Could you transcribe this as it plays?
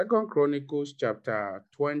2 Chronicles chapter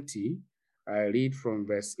 20, I read from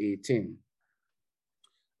verse 18.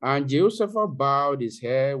 And Jehoshaphat bowed his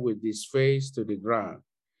head with his face to the ground,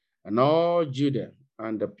 and all Judah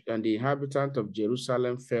and the inhabitants of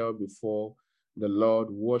Jerusalem fell before the Lord,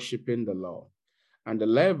 worshiping the Lord. And the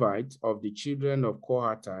Levites of the children of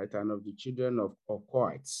Kohathite and of the children of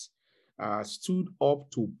Kohathites stood up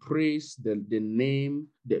to praise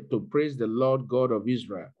to praise the Lord God of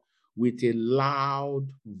Israel with a loud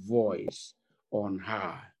voice on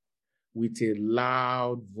high. With a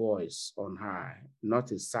loud voice on high,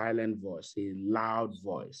 not a silent voice, a loud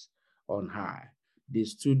voice on high. They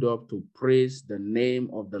stood up to praise the name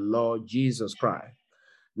of the Lord Jesus Christ.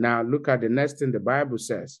 Now look at the next thing the Bible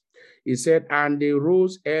says. It said, and they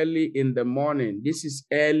rose early in the morning. This is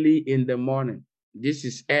early in the morning. This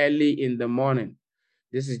is early in the morning.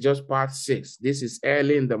 This is just part 6. This is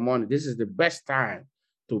early in the morning. This is the best time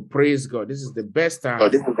to praise God. This is the best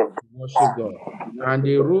time to worship God. And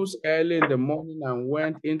they rose early in the morning and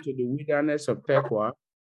went into the wilderness of Tekoa.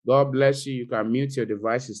 God bless you. You can mute your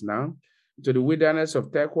devices now. To the wilderness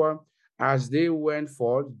of Tekoa. As they went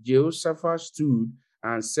forth, Jehoshaphat stood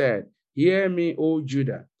and said, hear me, O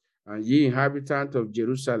Judah, and ye inhabitants of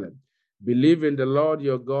Jerusalem. Believe in the Lord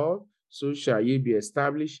your God, so shall ye be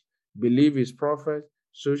established. Believe his prophet,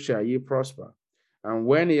 so shall ye prosper. And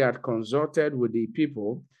when he had consulted with the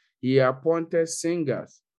people, he appointed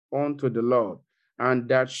singers unto the Lord, and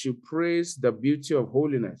that should praise the beauty of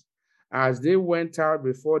holiness, as they went out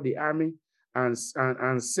before the army and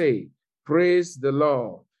say, praise the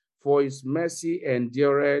Lord, for his mercy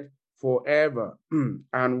endureth forever.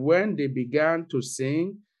 And when they began to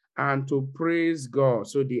sing and to praise God,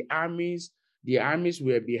 so the armies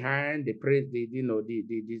were behind the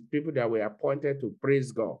people that were appointed to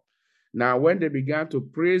praise God. Now, when they began to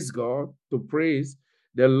praise God,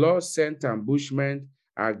 the Lord sent ambushment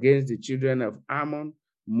against the children of Ammon,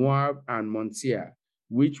 Moab, and Mount Seir,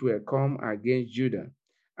 which were come against Judah,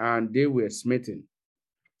 and they were smitten.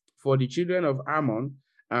 For the children of Ammon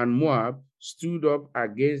and Moab stood up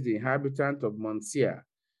against the inhabitants of Mount Seir,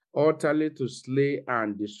 utterly to slay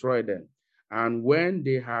and destroy them. And when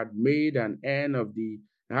they had made an end of the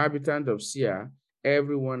inhabitants of Seir,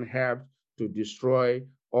 everyone helped to destroy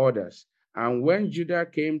others. And when Judah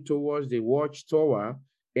came towards the watchtower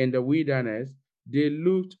in the wilderness, they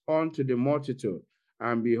looked unto the multitude,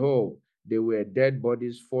 and behold, there were dead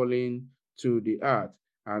bodies falling to the earth,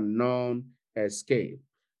 and none escaped.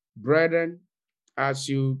 Brethren, as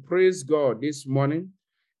you praise God this morning,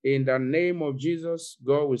 in the name of Jesus,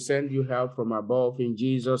 God will send you help from above in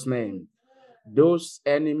Jesus' name. Those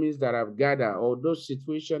enemies that have gathered, or those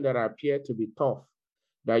situations that appear to be tough,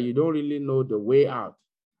 that you don't really know the way out,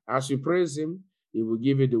 as you praise him, he will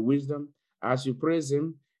give you the wisdom. As you praise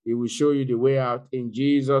him, he will show you the way out in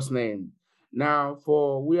Jesus' name. Now,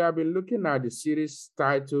 we have been looking at the series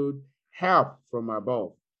titled Help from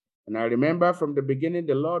Above. And I remember from the beginning,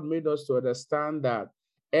 the Lord made us to understand that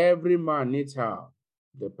every man needs help.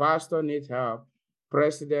 The pastor needs help,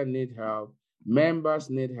 president needs help, members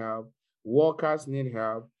need help, workers need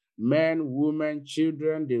help, men, women,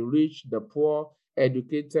 children, the rich, the poor,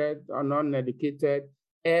 educated or non-educated,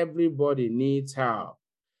 everybody needs help.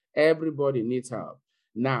 Everybody needs help.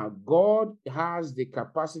 Now, God has the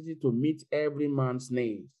capacity to meet every man's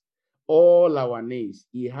needs, all our needs.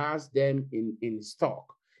 He has them in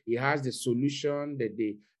stock. He has the solution,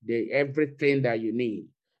 everything that you need.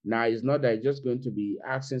 Now, it's not that you're just going to be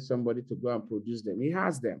asking somebody to go and produce them. He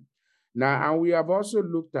has them. Now, and we have also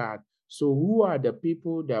looked at, so who are the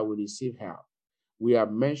people that will receive help? We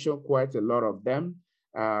have mentioned quite a lot of them.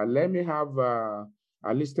 Let me have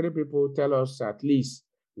at least 3 people tell us at least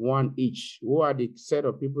one each. Who are the set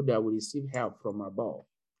of people that will receive help from above?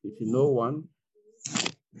 If you know one.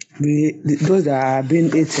 Those that are being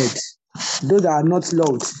hated, those that are not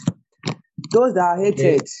loved, those that are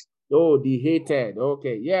hated. Oh, the hated.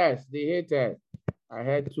 Okay, yes, the hated. I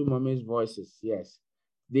heard 2 mommy's voices. Yes,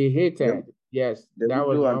 the hated. Yes, that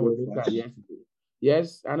was one we looked at yesterday.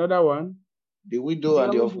 Yes, another one. The widow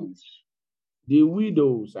and the orphans. The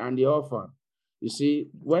widows and the orphan. You see,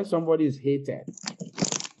 when somebody is hated,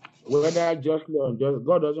 whether justly or unjustly,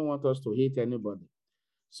 God doesn't want us to hate anybody.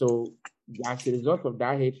 So as a result of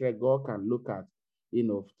that hatred, God can look at,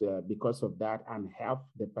 because of that and help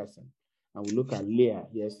the person. And we look at Leah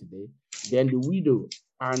yesterday. Then the widow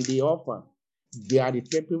and the orphan, they are the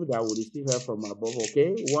people that will receive help from above.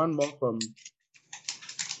 Okay, one more from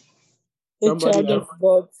somebody else.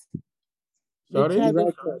 God. Sorry?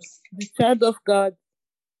 The child of God.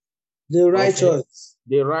 The righteous.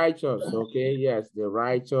 Okay. The righteous. Okay, yes, the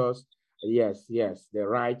righteous. Yes, the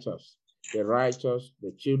righteous. the righteous,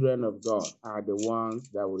 the children of God are the ones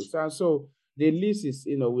that will receive. And so the list is,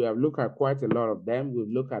 we have looked at quite a lot of them. We've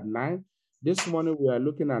looked at 9. This morning we are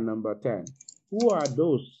looking at number 10. Who are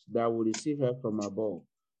those that will receive help from above?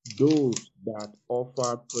 Those that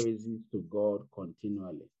offer praises to God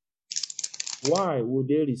continually. Why would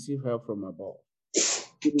they receive help from above?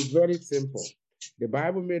 It is very simple. The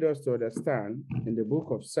Bible made us to understand in the book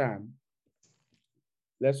of Psalms.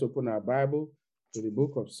 Let's open our Bible to the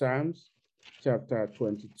book of Psalms, chapter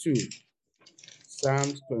 22.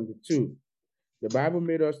 Psalms 22. The Bible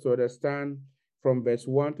made us to understand from verse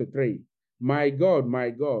 1 to 3. My God,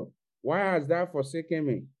 why hast thou forsaken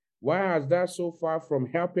me? Why hast thou so far from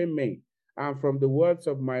helping me and from the words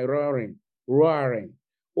of my roaring?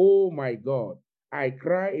 Oh my God, I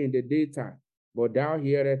cry in the daytime, but thou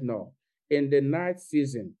hearest not. In the night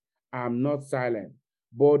season, I am not silent,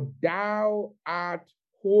 but thou art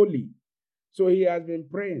holy. So he has been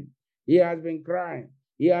praying. He has been crying.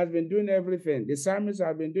 He has been doing everything. The psalmist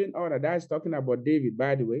has been doing all that. That's talking about David,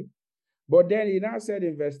 by the way. But then he now said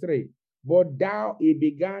in verse 3, but thou, he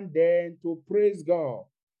began then to praise God.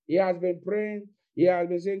 He has been praying. He has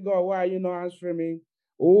been saying, God, why are you not answering me?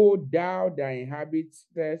 O thou that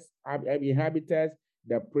inhabitest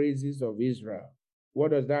the praises of Israel.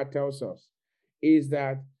 What does that tell us? Is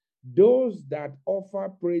that those that offer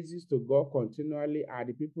praises to God continually are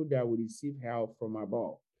the people that will receive help from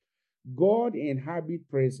above. God inhabits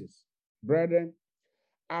praises. Brethren,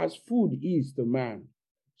 as food is to man,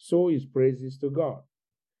 so is praises to God.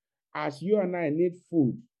 As you and I need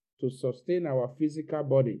food to sustain our physical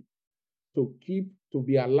body, to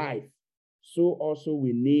be alive, so also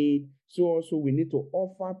we need to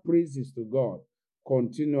offer praises to God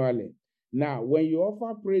continually. Now, when you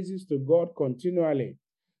offer praises to God continually,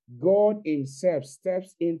 God himself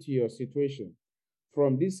steps into your situation.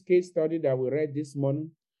 From this case study that we read this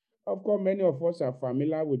morning, of course, many of us are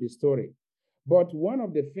familiar with the story. But one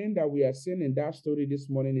of the things that we are seeing in that story this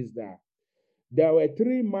morning is that there were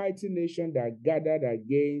 3 mighty nations that gathered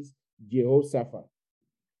against Jehoshaphat.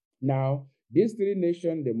 Now, these 3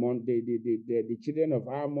 nations, the children of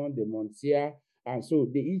Ammon, the Mount Seir, and so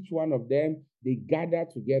each one of them, they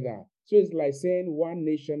gathered together. So it's like saying one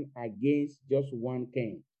nation against just one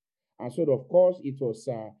king. And so, of course, it was,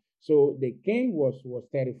 so the king was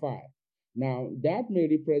terrified. Now, that may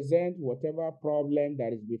represent whatever problem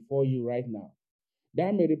that is before you right now.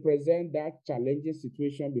 That may represent that challenging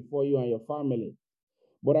situation before you and your family.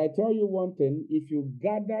 But I tell you one thing, if you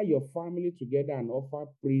gather your family together and offer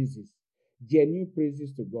praises, genuine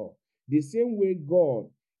praises to God, the same way God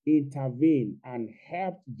intervened and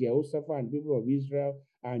helped Jehoshaphat and people of Israel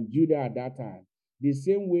and Judah at that time, the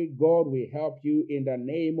same way God will help you in the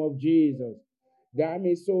name of Jesus. That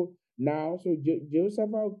means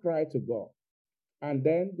Jehoshaphat cried to God. And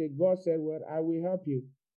then God said, well, I will help you.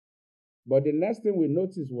 But the next thing we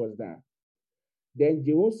noticed was that then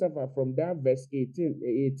Jehoshaphat, from that verse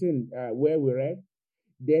 18 where we read,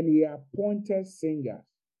 then he appointed singers.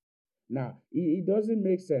 Now, it doesn't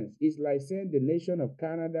make sense. It's like saying the nation of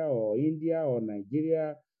Canada or India or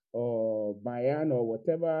Nigeria or Bayan or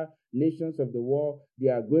whatever nations of the world, they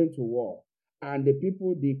are going to war. And the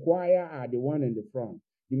people, the choir are the one in the front.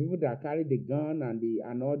 The people that carry the gun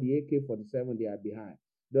and all the AK-47, they are behind.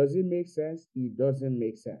 Does it make sense? It doesn't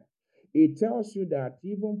make sense. It tells you that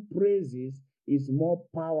even praises is more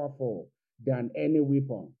powerful than any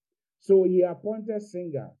weapon. So he appointed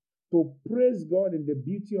singers to praise God in the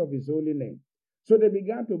beauty of his holy name. So they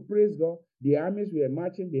began to praise God. The armies were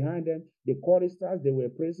marching behind them. The choristers, they were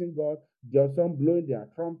praising God. Just some blowing their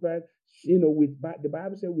trumpet, the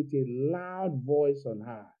Bible said with a loud voice on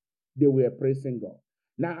high, they were praising God.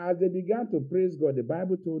 Now, as they began to praise God, the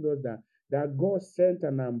Bible told us that God sent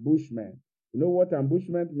an ambushment. You know what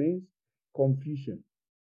ambushment means? Confusion.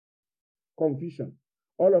 Confusion.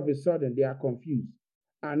 All of a sudden, they are confused.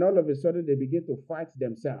 And all of a sudden, they begin to fight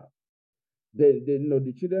themselves.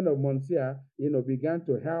 The children of Mount Seir, began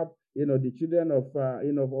to help, the children of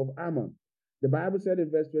Ammon. The Bible said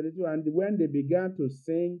in verse 22, and when they began to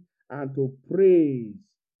sing and to praise.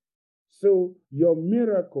 So your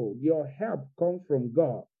miracle, your help comes from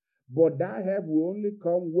God. But that help will only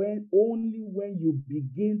come when you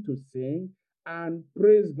begin to sing and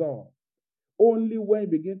praise God. Only when you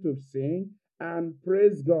begin to sing and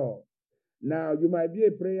praise God. Now, you might be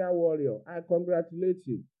a prayer warrior. I congratulate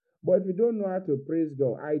you. But if you don't know how to praise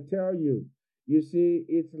God, I tell you, you see,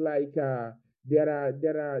 it's like there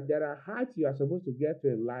are heights you are supposed to get to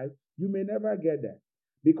in life. You may never get there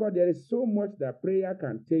because there is so much that prayer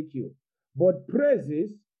can take you. But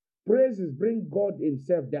praises bring God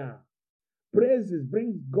himself down. Praises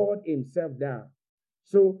bring God himself down.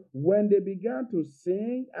 So when they began to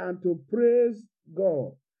sing and to praise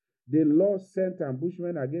God, the Lord sent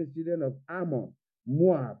ambushmen against children of Ammon,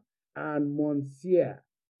 Moab, and Mount Seir,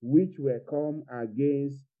 which were come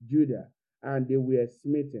against Judah, and they were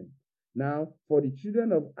smitten. Now, for the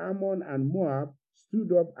children of Ammon and Moab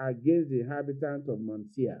stood up against the inhabitants of Mount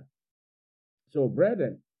Seir. So,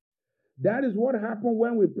 brethren, that is what happened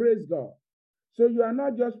when we praise God. So you are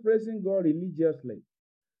not just praising God religiously.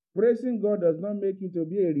 Praising God does not make you to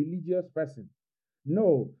be a religious person.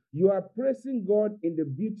 No, you are praising God in the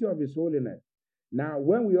beauty of His holiness. Now,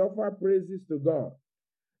 when we offer praises to God,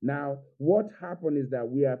 now what happened is that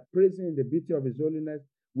we are praising in the beauty of His holiness.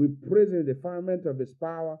 We praise in the firmament of His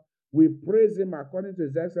power. We praise Him according to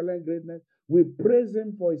His excellent greatness. We praise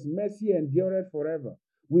Him for His mercy endureth forever.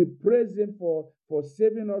 We praise Him for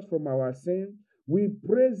saving us from our sin. We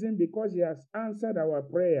praise Him because He has answered our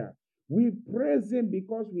prayer. We praise Him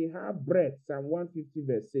because we have breath. Psalm 150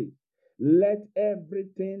 verse 6. Let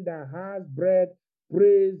everything that has breath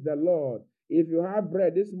praise the Lord. If you have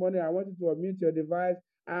breath this morning, I want you to unmute your device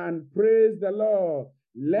and praise the Lord.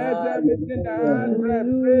 Let everything that has breath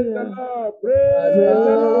praise the Lord. Praise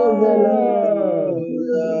the Lord.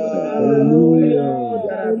 Hallelujah.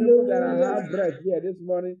 There are people that have breath here this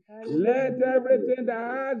morning. Let everything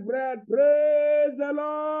that has breath praise the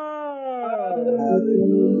Lord.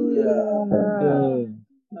 Hallelujah.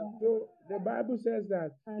 So the Bible says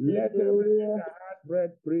that let everything that has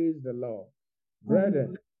breath praise the Lord.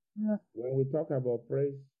 Brethren, when we talk about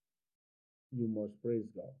praise, you must praise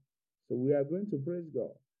God. So we are going to praise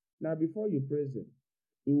God. Now, before you praise Him,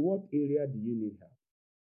 in what area do you need help?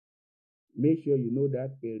 Make sure you know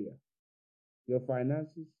that area. Your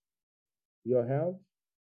finances, your health,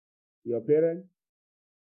 your parents,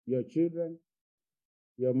 your children,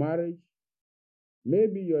 your marriage,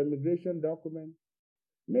 maybe your immigration document,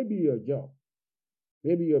 maybe your job.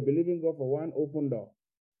 Maybe you're believing God for one open door.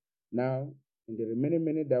 Now, in the remaining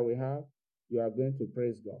minute that we have, you are going to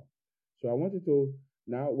praise God. So I want you to,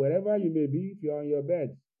 now, wherever you may be, if you're on your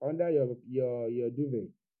bed, under your duvet,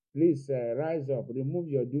 please rise up, remove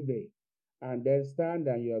your duvet, and then stand,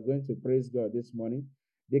 and you are going to praise God this morning.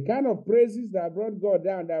 The kind of praises that brought God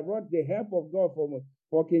down, that brought the help of God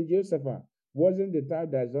for King Jehoshaphat, wasn't the type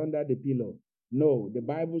that's under the pillow. No, the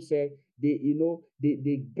Bible said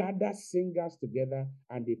they gather singers together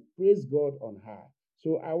and they praise God on high.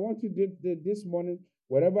 So I want you this morning,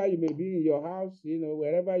 wherever you may be in your house,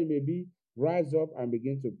 wherever you may be, rise up and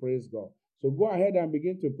begin to praise God. So go ahead and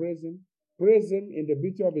begin to praise Him. Praise Him in the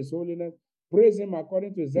beauty of His holiness. Praise Him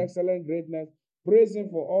according to His excellent greatness. Praise Him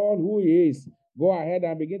for all who He is. Go ahead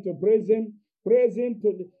and begin to praise Him. Praise Him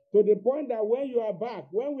to the point that when we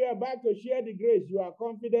are back to share the grace, you are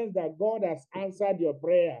confident that God has answered your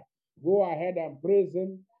prayer. Go ahead and praise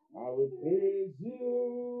Him. I will praise you,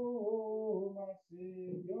 oh my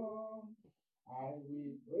Savior. I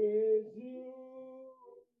will praise you,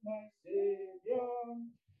 my Savior.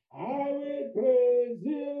 I will praise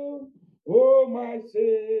you, oh my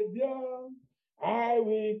Savior. I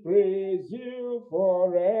will praise you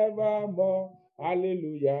forevermore.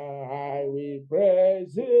 Hallelujah. I will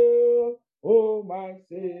praise you, oh my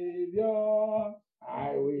Savior.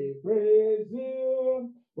 I will praise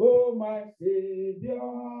you, oh my Savior.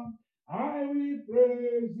 I will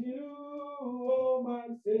praise you, oh my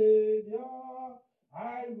Savior.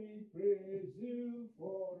 I will praise you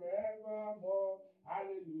forevermore.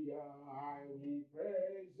 Hallelujah. I will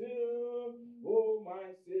praise you, oh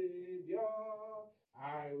my Savior.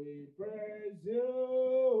 I will praise you,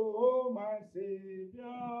 oh my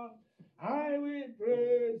Savior. I will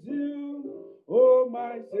praise you, oh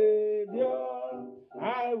my Savior.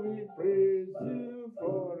 I will praise you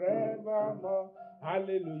forevermore.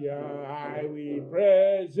 Hallelujah. I will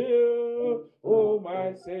praise you, oh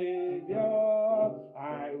my Savior.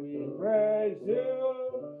 I will praise you,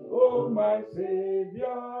 oh my Savior.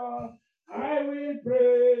 I will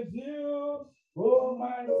praise you, oh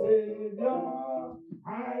my Savior.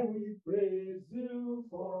 I will praise you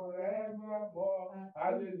forevermore.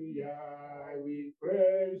 Hallelujah. I will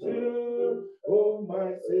praise you, oh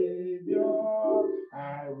my Savior.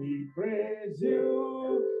 I will praise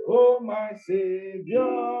you, oh my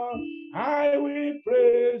Savior. I will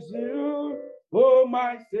praise you, oh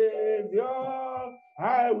my Savior.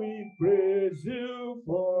 I will praise you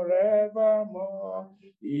forevermore.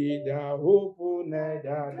 He that opened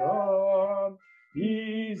the door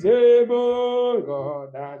is able.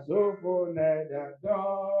 God has opened the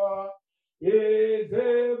door. Is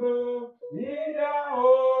able. He that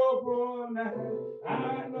opened, I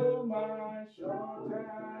know my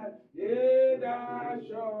shorter. He that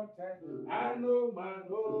shorter, I know my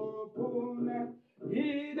open. He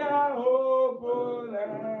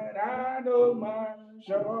no man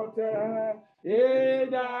shorter.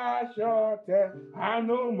 Eda shorter, and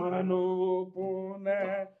no man open.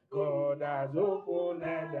 God has opened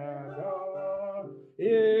the door.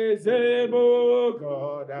 Is able,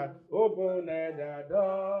 God has opened the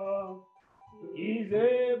door. He's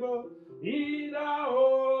able, he's a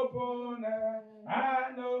opener,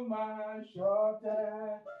 and no man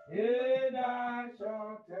shorter. He's a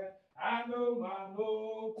shorter, and no man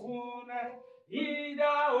opener. He's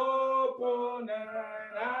a opener,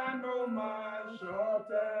 and no man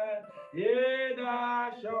shorter. He's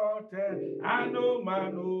a shorter, and no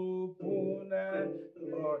man opener.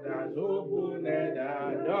 God has opened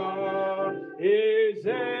the door. He's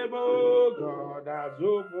able, God has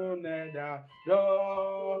opened the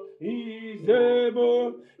door. He's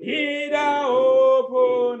able, he that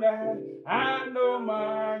openeth, and no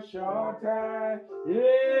man shutteth.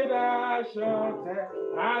 He that shutteth,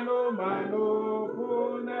 and no man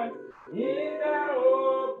openeth. He that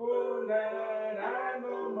openeth, and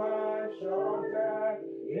no man shutteth.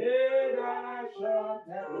 He that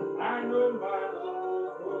shutteth, and no man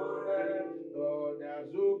openeth. God has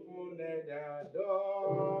opened the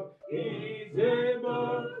door. He's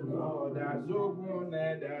able. God has opened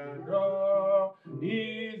the door.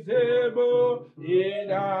 He's able. He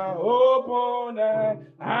that openeth,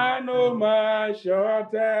 and no man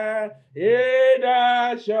shutteth. He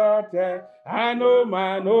that shutteth, and no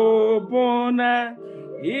man openeth.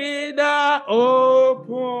 He that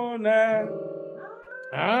openeth,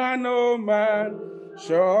 and no man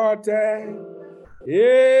shutteth.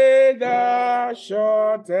 He that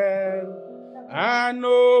shutteth, and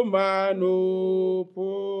no man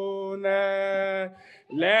openeth.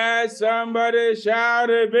 Let somebody shout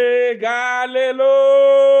a big hallelujah.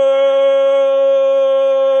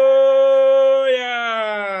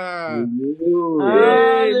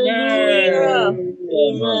 Hallelujah. Amen.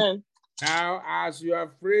 Amen. Now, as you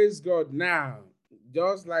have praised God now,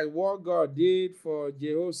 just like what God did for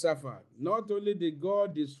Jehoshaphat, not only did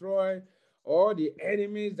God destroy all the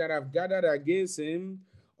enemies that have gathered against him,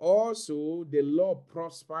 also the Lord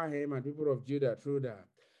prosper him and people of Judah through that.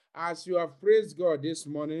 As you have praised God this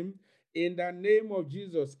morning, in the name of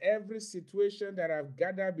Jesus, every situation that have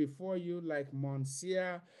gathered before you, like Mount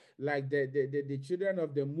Seir, like the children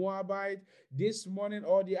of the Moabite, this morning,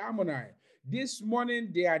 or the Ammonite, this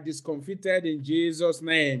morning they are discomfited in Jesus'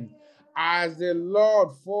 name. As the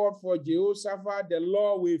Lord fought for Jehoshaphat, the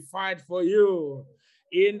Lord will fight for you.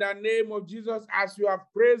 In the name of Jesus, as you have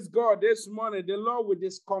praised God this morning, the Lord will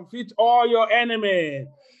discomfit all your enemies.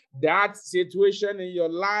 That situation in your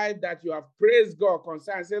life that you have praised God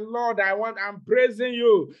concerning, say, Lord, I'm praising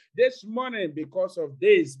you this morning because of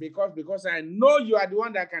this, because I know you are the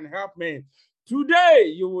one that can help me.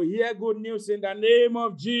 Today, you will hear good news in the name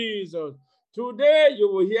of Jesus. Today, you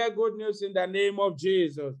will hear good news in the name of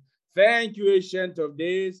Jesus. Thank you, Ancient of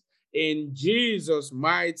Days. In Jesus'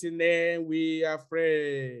 mighty name, we are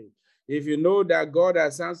prayed. If you know that God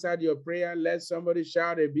has answered your prayer, let somebody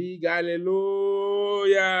shout a big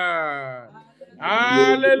hallelujah.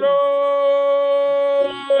 Hallelujah.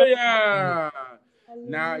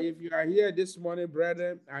 Now, if you are here this morning,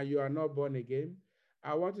 brethren, and you are not born again,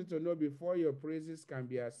 I want you to know before your praises can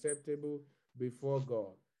be acceptable before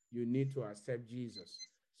God, you need to accept Jesus.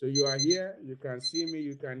 So you are here, you can see me,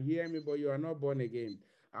 you can hear me, but you are not born again.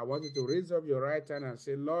 I want you to raise up your right hand and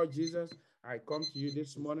say, Lord Jesus, I come to you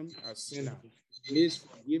this morning as sinner. Please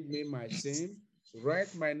forgive me my sin.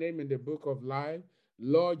 Write my name in the book of life.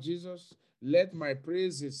 Lord Jesus, let my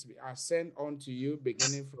praises ascend unto you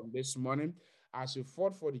beginning from this morning. As you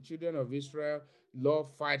fought for the children of Israel, Lord,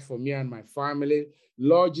 fight for me and my family.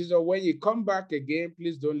 Lord Jesus, when you come back again,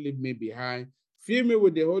 please don't leave me behind. Fill me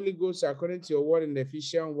with the Holy Ghost according to your word in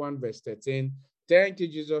Ephesians 1 verse 13. Thank you,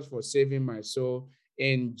 Jesus, for saving my soul.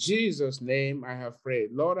 In Jesus' name, I have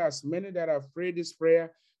prayed. Lord, as many that have prayed this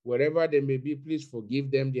prayer, wherever they may be, please forgive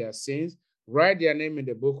them their sins. Write their name in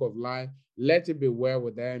the book of life. Let it be well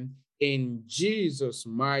with them. In Jesus'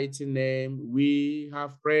 mighty name, we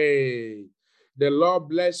have prayed. The Lord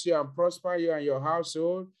bless you and prosper you and your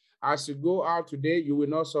household. As you go out today, you will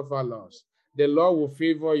not suffer loss. The Lord will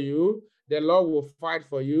favor you. The Lord will fight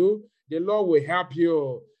for you. The Lord will help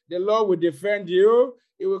you. The Lord will defend you.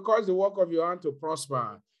 It will cause the work of your hand to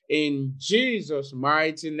prosper. In Jesus'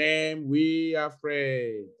 mighty name, we are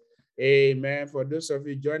prayed. Amen. For those of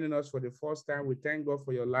you joining us for the first time, we thank God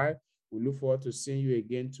for your life. We look forward to seeing you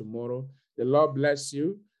again tomorrow. The Lord bless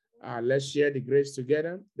you. Let's share the grace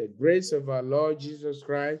together. The grace of our Lord Jesus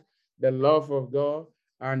Christ, the love of God,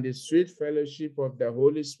 and the sweet fellowship of the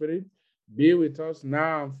Holy Spirit be with us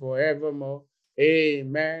now and forevermore.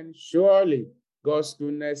 Amen. Surely God's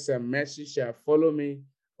goodness and mercy shall follow me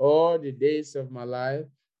all the days of my life,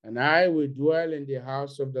 and I will dwell in the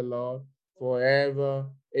house of the Lord forever.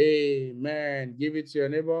 Amen. Give it to your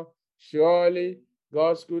neighbor. Surely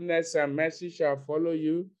God's goodness and mercy shall follow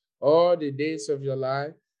you all the days of your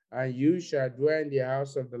life, and you shall dwell in the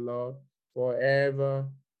house of the Lord forever.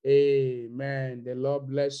 Amen. The Lord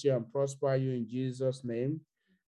bless you and prosper you in Jesus' name.